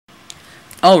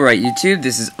Alright YouTube,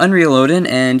 this is Unreal Odin,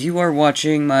 and you are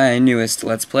watching my newest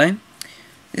Let's Play.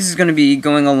 This is going to be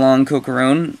going along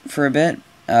Kokorone for a bit,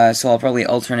 so I'll probably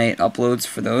alternate uploads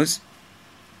for those.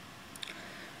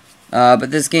 But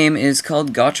this game is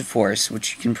called Gotcha Force,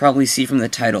 which you can probably see from the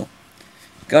title.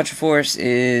 Gotcha Force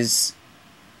is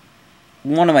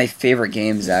one of my favorite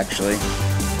games, actually.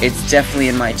 It's definitely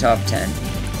in my top 10.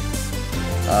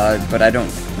 But I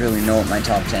don't really know what my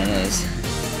top 10 is.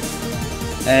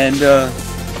 And,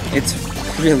 it's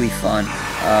really fun.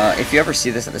 If you ever see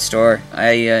this at the store,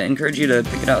 I encourage you to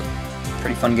pick it up.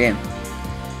 Pretty fun game.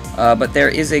 But there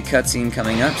is a cutscene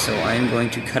coming up, so I am going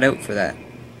to cut out for that.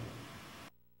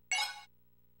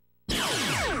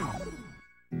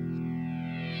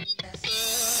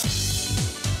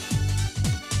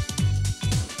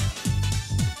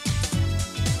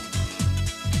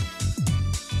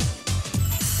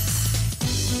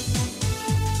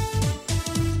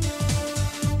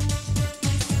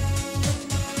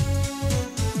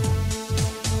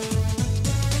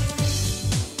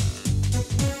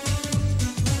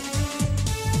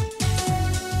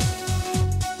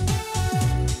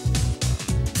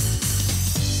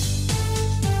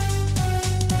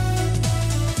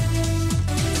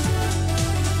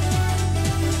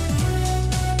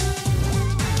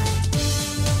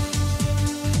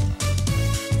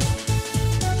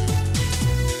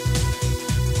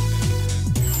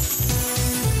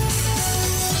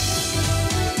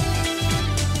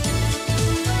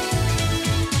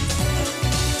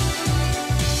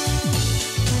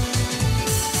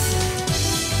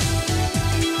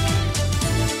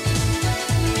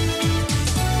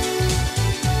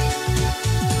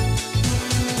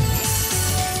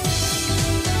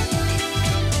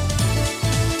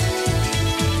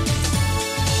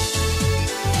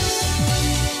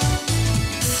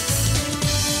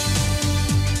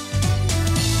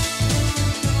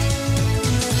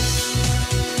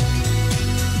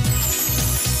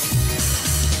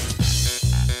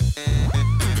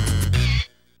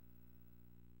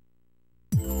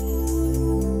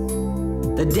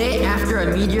 The day after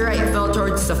a meteorite fell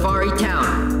towards Safari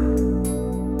Town,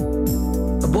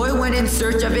 a boy went in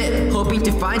search of it, hoping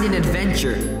to find an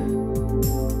adventure.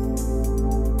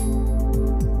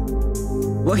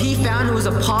 What he found was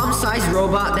a palm-sized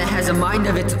robot that has a mind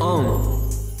of its own.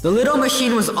 The little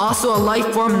machine was also a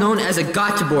life form known as a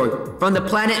Gotchaborg from the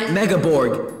planet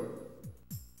Megaborg.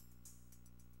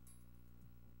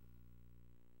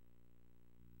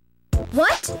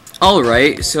 What?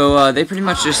 Alright, so they pretty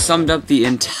much just summed up the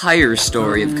entire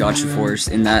story of Gotcha Force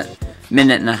in that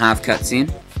minute-and-a-half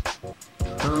cutscene.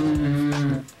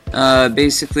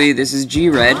 Basically, this is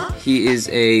G-Red. He is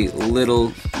a little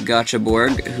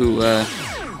Gotchaborg who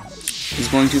is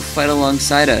going to fight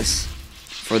alongside us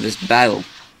for this battle.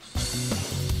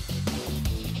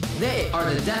 They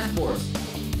are the Death Force.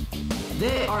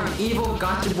 They are an evil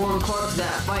Gotchaborg corps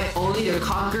that fight only to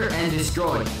conquer and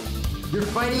destroy. Your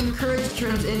fighting courage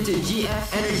turns into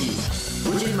GF energy,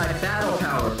 which is my battle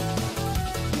power.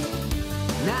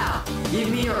 Now, give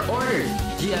me your orders,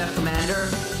 GF Commander.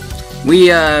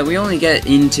 We only get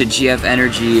into GF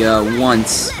energy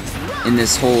once in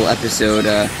this whole episode.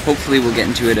 Hopefully we'll get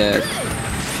into it a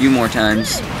few more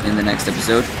times in the next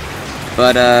episode.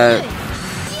 But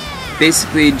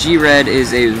basically G-Red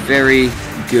is a very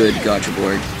good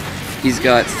Gotchaborg. He's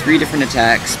got 3 different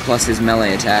attacks plus his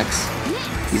melee attacks.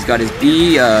 He's got his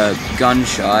B,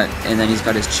 gunshot, and then he's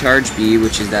got his charge B,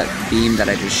 which is that beam that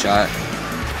I just shot.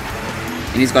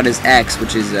 And he's got his X,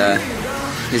 which is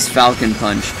his Falcon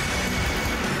Punch.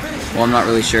 Well, I'm not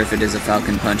really sure if it is a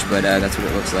Falcon Punch, but that's what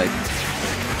it looks like.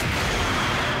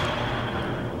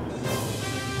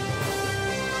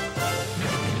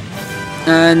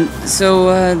 And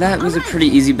so that was a pretty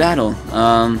easy battle.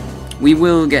 We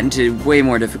will get into way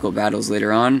more difficult battles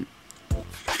later on.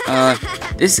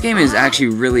 This game is actually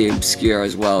really obscure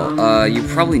as well. You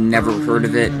probably never heard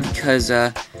of it because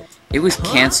it was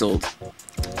cancelled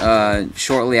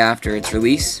shortly after its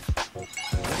release.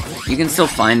 You can still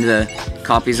find the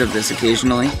copies of this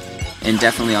occasionally, and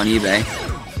definitely on eBay.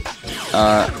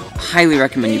 Highly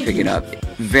recommend you pick it up.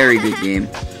 Very good game.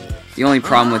 The only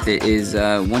problem with it is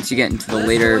once you get into the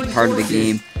later part of the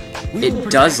game, it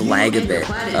does lag a bit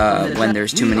when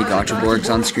there's too many Gotchaborgs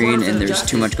on screen and there's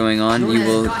too much going on. You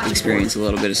will experience a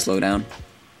little bit of slowdown.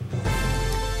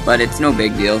 But it's no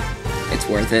big deal. It's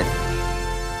worth it.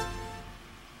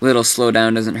 Little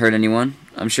slowdown doesn't hurt anyone.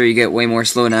 I'm sure you get way more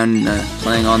slowdown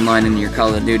playing online in your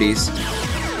Call of Duties.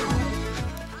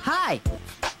 Hi!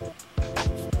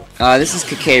 This is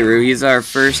Kakeru. He's our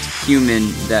first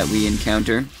human that we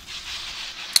encounter.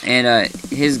 And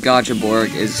his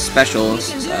Gotchaborg is special,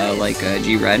 like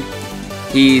G-Red.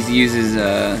 He uses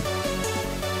a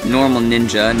normal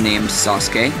ninja named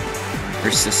Sasuke,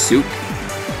 or Sasuke,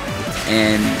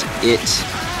 and it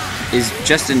is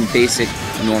just a basic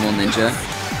normal ninja.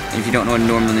 And if you don't know what a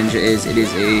normal ninja is, it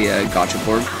is a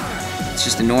Gachaborg. It's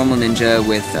just a normal ninja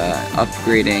with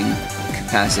upgrading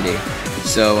capacity.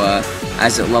 So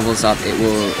as it levels up, it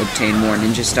will obtain more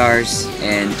ninja stars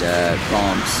and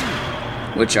bombs,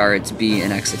 which are its B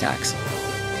and X attacks.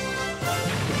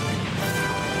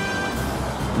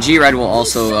 G-Red will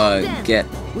also get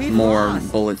more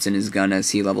bullets in his gun as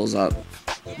he levels up.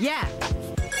 Yeah.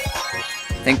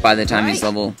 I think by the time he's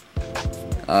level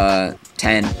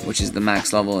 10, which is the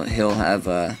max level, he'll have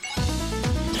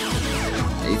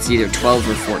it's either 12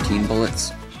 or 14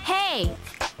 bullets. Hey!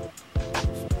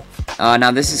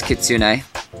 Now this is Kitsune,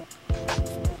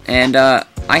 and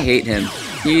I hate him.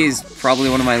 He's probably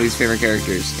one of my least favorite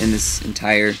characters in this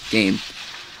entire game,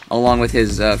 along with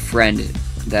his friend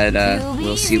that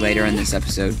we'll see later in this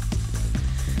episode.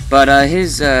 But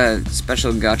his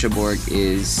special Gachaborg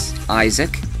is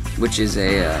Isaac, which is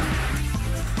a,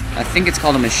 I think it's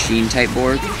called a machine type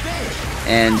Borg,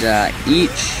 and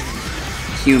each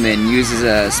human uses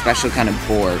a special kind of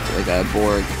Borg, like a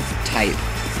Borg type.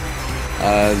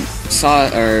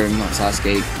 Not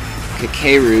Sasuke,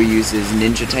 Kakeru uses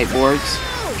ninja type Borgs,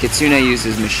 Kitsune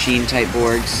uses machine type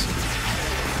Borgs,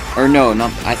 or no,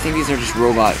 not, I think these are just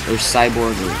robot, or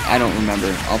cyborg, or I don't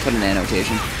remember, I'll put an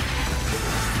annotation.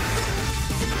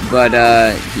 But,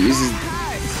 he uses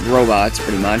robots,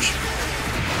 pretty much,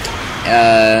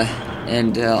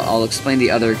 and I'll explain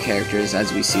the other characters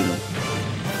as we see them.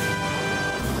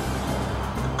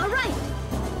 Alright!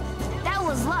 That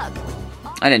was luck.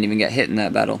 I didn't even get hit in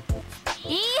that battle.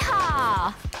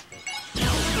 Yeehaw!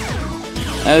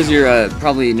 As you're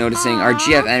probably noticing, our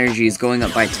GF energy is going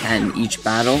up by 10 each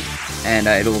battle, and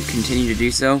it will continue to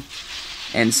do so.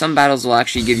 And some battles will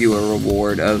actually give you a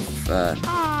reward of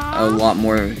a lot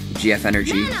more GF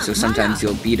energy. So sometimes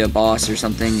you'll beat a boss or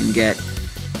something and get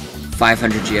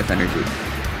 500 GF energy.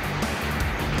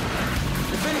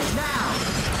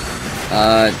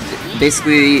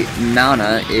 Basically,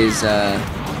 Mana is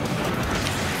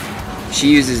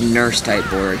she uses nurse type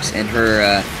Borgs, and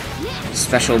her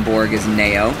special Borg is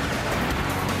Neo,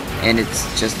 and it's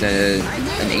just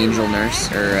an angel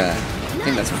nurse, or I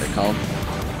think that's what they're called.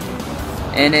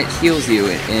 And it heals you,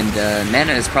 and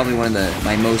Mana is probably one of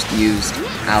my most used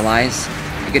allies.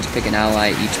 You get to pick an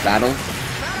ally each battle,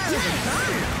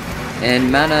 and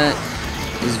Mana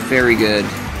is very good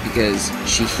because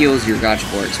she heals your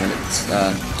Gachaborgs when it's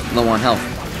low on health.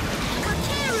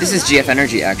 This is GF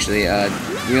energy, actually.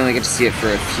 We only get to see it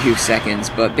for a few seconds,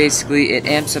 but basically it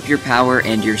amps up your power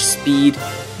and your speed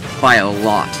by a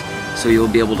lot. So you'll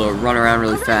be able to run around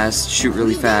really fast, shoot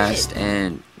really fast,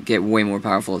 and get way more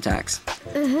powerful attacks.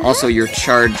 Also, your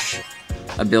charge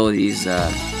abilities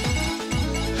go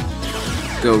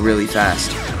really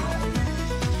fast.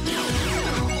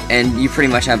 And you pretty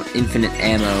much have infinite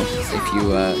ammo if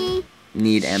you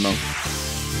need ammo.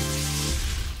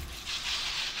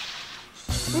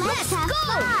 Let's go!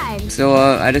 So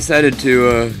I decided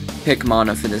to pick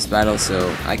Mana for this battle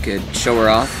so I could show her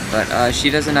off, but she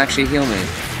doesn't actually heal me,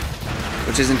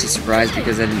 which isn't a surprise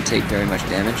because I didn't take very much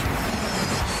damage.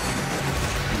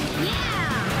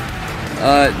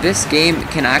 This game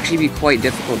can actually be quite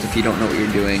difficult if you don't know what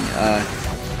you're doing.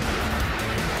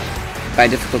 By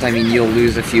difficult, I mean you'll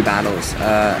lose a few battles.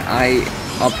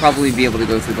 I'll probably be able to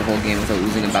go through the whole game without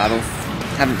losing a battle.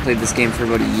 Haven't played this game for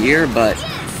about a year, but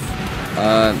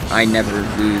I never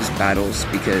lose battles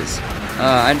because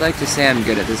I'd like to say I'm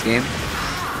good at this game.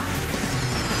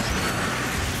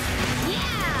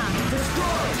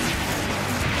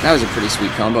 That was a pretty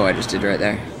sweet combo I just did right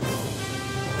there.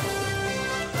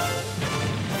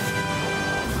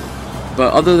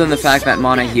 But other than the fact that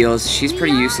Mana heals, she's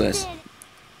pretty useless.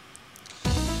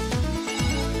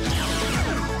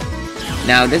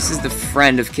 Now, this is the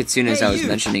friend of Kitsune's I was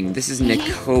mentioning. This is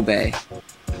Nikobe.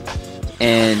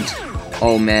 And,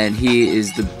 oh man, he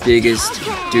is the biggest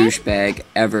douchebag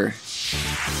ever.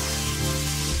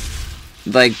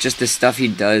 Like, just the stuff he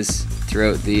does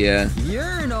throughout the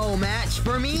You're no match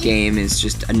for me. game is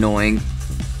just annoying.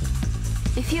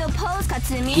 If you oppose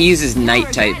Katsumi, He uses you'll night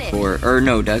regret type it. Borg, or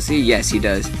no, does he? Yes, he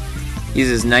does. He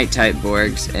uses night type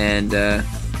Borgs, and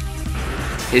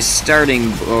his starting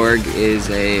Borg is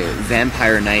a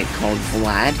vampire knight called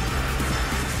Vlad.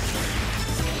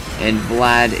 And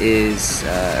Vlad is,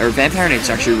 or vampire knights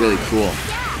are actually really cool.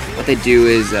 What they do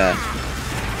is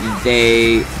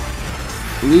they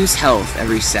lose health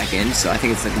every second, so I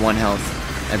think it's like 1 health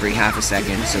every half a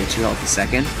second, so 2 health a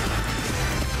second.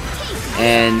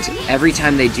 and every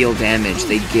time they deal damage,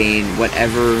 they gain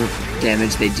whatever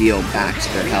damage they deal back to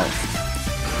their health,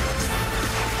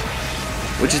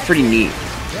 which is pretty neat.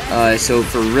 So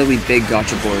for really big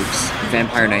gachaborgs,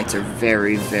 Vampire Knights are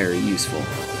very, very useful.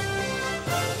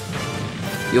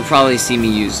 You'll probably see me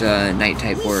use Night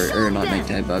type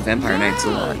Vampire Knights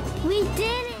a lot. We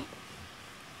did it!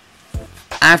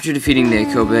 After defeating the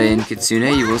Akobe and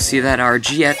Kitsune, you will see that our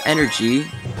GF energy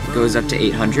goes up to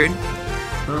 800.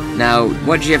 Now,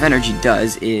 what GF energy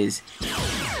does is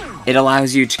it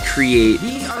allows you to create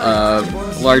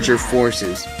larger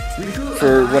forces.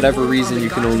 For whatever reason, you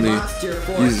can only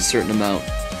use a certain amount.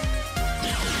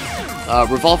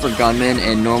 Revolver Gunman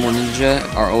and Normal Ninja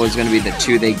are always going to be the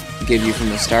two they give you from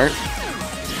the start.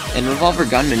 And Revolver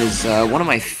Gunman is one of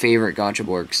my favorite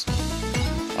gachaborgs.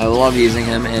 I love using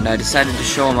him, and I decided to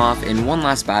show him off in one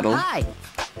last battle.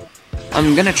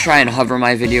 I'm going to try and hover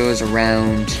my videos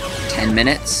around 10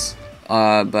 minutes,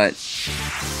 but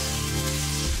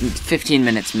 15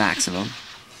 minutes maximum.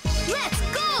 Let's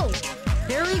go!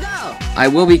 Here we go! I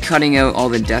will be cutting out all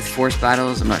the Death Force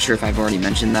battles. I'm not sure if I've already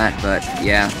mentioned that, but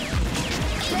yeah.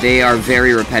 They are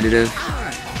very repetitive.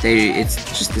 It's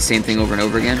just the same thing over and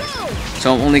over again.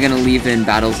 So I'm only going to leave in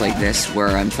battles like this where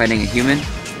I'm fighting a human,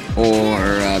 or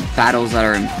battles that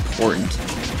are important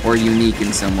or unique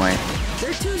in some way.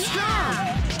 They're too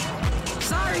strong!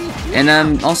 Sorry! And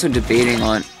I'm also debating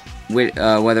on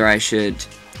whether I should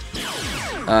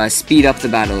speed up the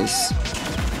battles,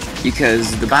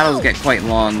 because the battles get quite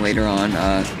long later on.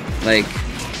 Like,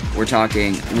 we're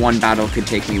talking, one battle could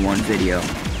take me one video.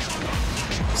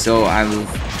 So I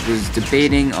was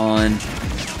debating on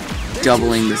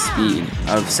doubling the speed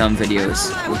of some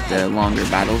videos with the longer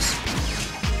battles.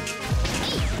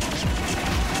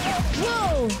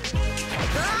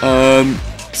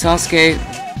 Sasuke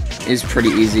is pretty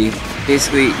easy.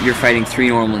 Basically, you're fighting 3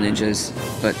 normal ninjas,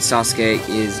 but Sasuke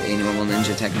is a normal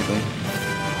ninja technically.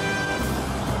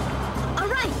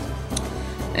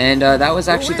 And that was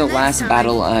actually the last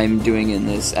battle I'm doing in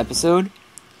this episode.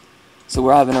 So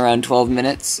we're having around 12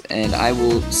 minutes, and I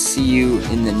will see you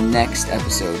in the next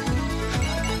episode.